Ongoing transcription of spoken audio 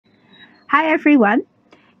Hi everyone.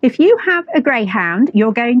 If you have a greyhound,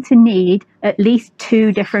 you're going to need at least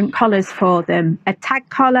two different collars for them, a tag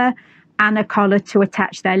collar and a collar to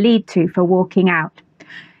attach their lead to for walking out.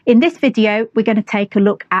 In this video, we're going to take a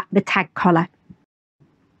look at the tag collar.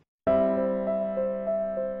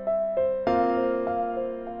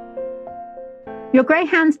 Your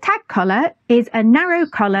greyhound's tag collar is a narrow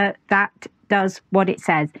collar that does what it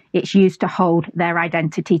says. It's used to hold their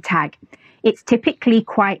identity tag. It's typically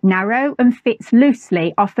quite narrow and fits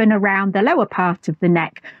loosely, often around the lower part of the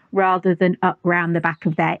neck rather than up round the back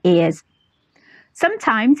of their ears.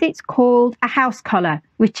 Sometimes it's called a house collar,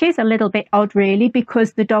 which is a little bit odd really,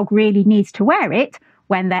 because the dog really needs to wear it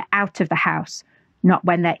when they're out of the house, not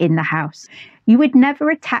when they're in the house. You would never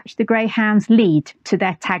attach the greyhound's lead to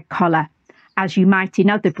their tag collar, as you might in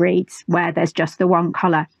other breeds where there's just the one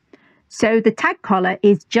collar. So the tag collar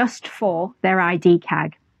is just for their ID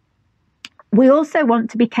tag. We also want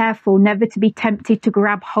to be careful never to be tempted to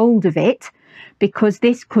grab hold of it, because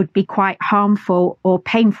this could be quite harmful or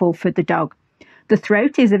painful for the dog. The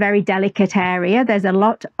throat is a very delicate area. There's a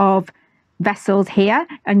lot of vessels here,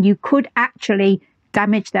 and you could actually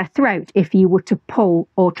damage their throat if you were to pull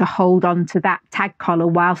or to hold on to that tag collar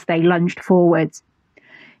whilst they lunged forwards.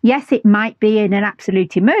 Yes, it might be in an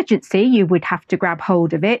absolute emergency you would have to grab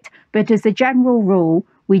hold of it, but as a general rule,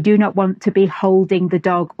 we do not want to be holding the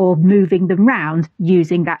dog or moving them round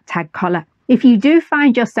using that tag collar. If you do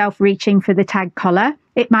find yourself reaching for the tag collar,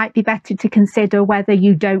 it might be better to consider whether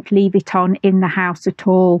you don't leave it on in the house at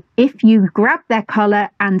all. If you grab their collar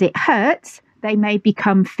and it hurts, they may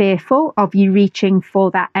become fearful of you reaching for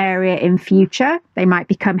that area in future. They might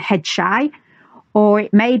become head shy, or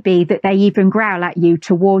it may be that they even growl at you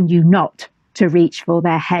to warn you not to reach for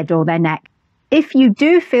their head or their neck. If you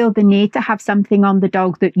do feel the need to have something on the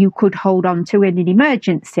dog that you could hold on to in an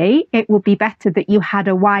emergency, it would be better that you had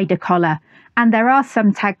a wider collar. And there are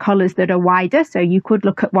some tag collars that are wider, so you could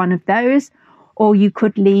look at one of those, or you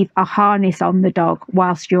could leave a harness on the dog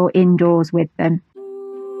whilst you're indoors with them.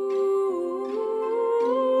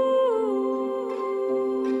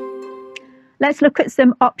 Let's look at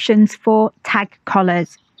some options for tag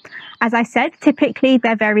collars. As I said, typically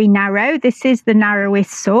they're very narrow. This is the narrowest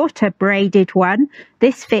sort, a braided one.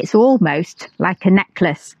 This fits almost like a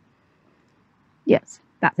necklace. Yes,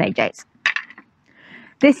 that's AJ's.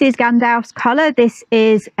 This is Gandalf's collar. This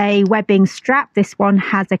is a webbing strap. This one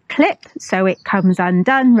has a clip, so it comes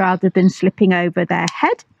undone rather than slipping over their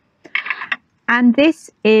head. And this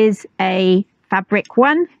is a fabric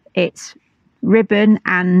one. It's ribbon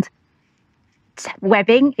and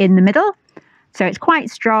webbing in the middle. So it's quite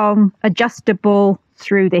strong, adjustable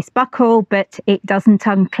through this buckle, but it doesn't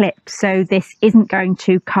unclip. So this isn't going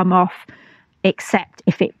to come off except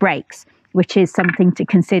if it breaks, which is something to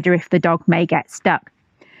consider if the dog may get stuck.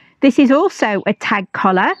 This is also a tag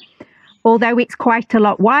collar. Although it's quite a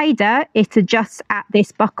lot wider, it adjusts at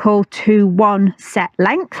this buckle to one set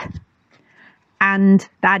length. And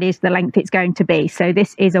that is the length it's going to be. So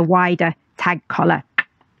this is a wider tag collar.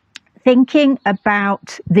 Thinking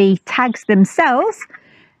about the tags themselves,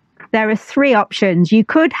 there are three options. You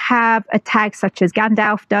could have a tag such as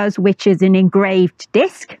Gandalf does, which is an engraved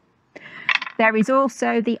disc. There is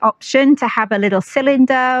also the option to have a little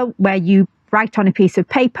cylinder where you write on a piece of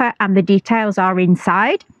paper and the details are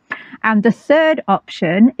inside. And the third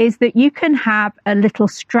option is that you can have a little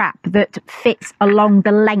strap that fits along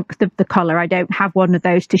the length of the collar. I don't have one of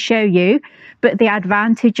those to show you, but the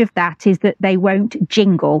advantage of that is that they won't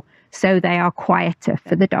jingle, so they are quieter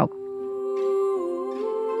for the dog.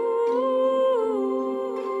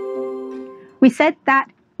 We said that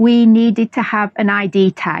we needed to have an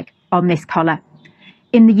ID tag on this collar.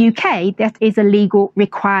 In the UK, that is a legal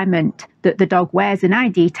requirement that the dog wears an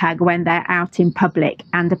ID tag when they're out in public,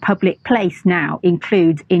 and a public place now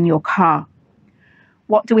includes in your car.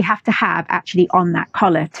 What do we have to have actually on that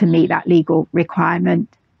collar to meet that legal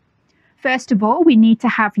requirement? First of all, we need to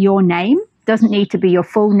have your name. Doesn't need to be your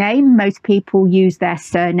full name. Most people use their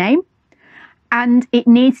surname. And it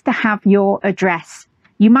needs to have your address.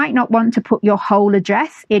 You might not want to put your whole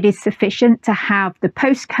address. It is sufficient to have the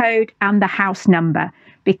postcode and the house number,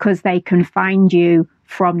 because they can find you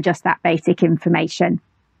from just that basic information.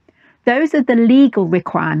 Those are the legal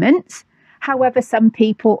requirements. However, some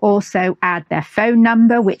people also add their phone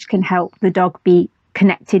number, which can help the dog be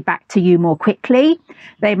connected back to you more quickly.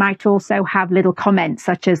 They might also have little comments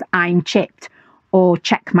such as "I'm chipped" or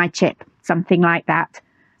 "check my chip," something like that.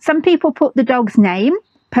 Some people put the dog's name.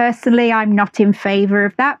 Personally, I'm not in favour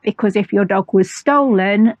of that, because if your dog was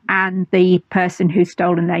stolen and the person who's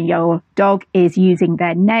stolen your dog is using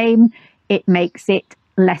their name, it makes it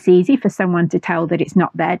less easy for someone to tell that it's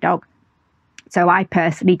not their dog. So I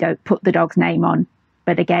personally don't put the dog's name on,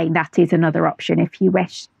 but again, that is another option if you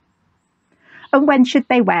wish. And when should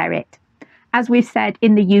they wear it? As we've said,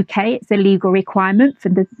 in the UK, it's a legal requirement for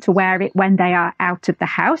them to wear it when they are out of the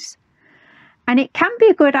house. And it can be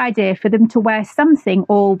a good idea for them to wear something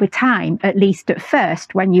all the time, at least at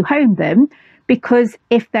first, when you home them, because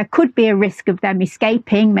if there could be a risk of them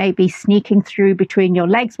escaping, maybe sneaking through between your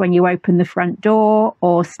legs when you open the front door,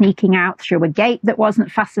 or sneaking out through a gate that wasn't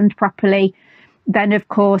fastened properly, then of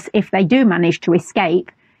course, if they do manage to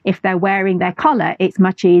escape, if they're wearing their collar, it's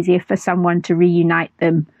much easier for someone to reunite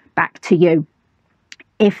them back to you.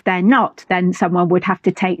 If they're not, then someone would have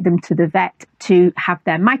to take them to the vet to have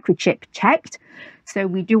their microchip checked. So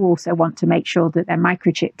we do also want to make sure that their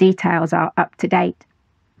microchip details are up to date.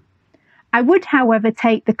 I would, however,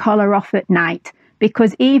 take the collar off at night,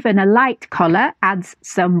 because even a light collar adds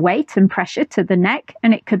some weight and pressure to the neck,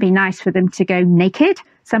 and it could be nice for them to go naked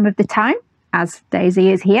some of the time, as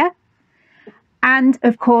Daisy is here. And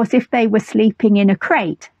of course, if they were sleeping in a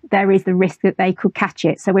crate, there is the risk that they could catch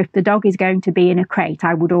it. So if the dog is going to be in a crate,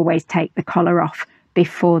 I would always take the collar off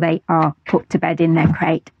before they are put to bed in their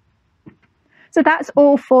crate. So that's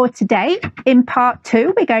all for today. In part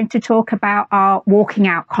 2, we're going to talk about our walking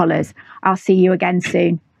out collars. I'll see you again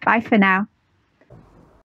soon. Bye for now.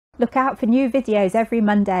 Look out for new videos every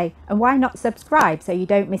Monday, and why not subscribe so you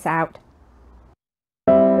don't miss out?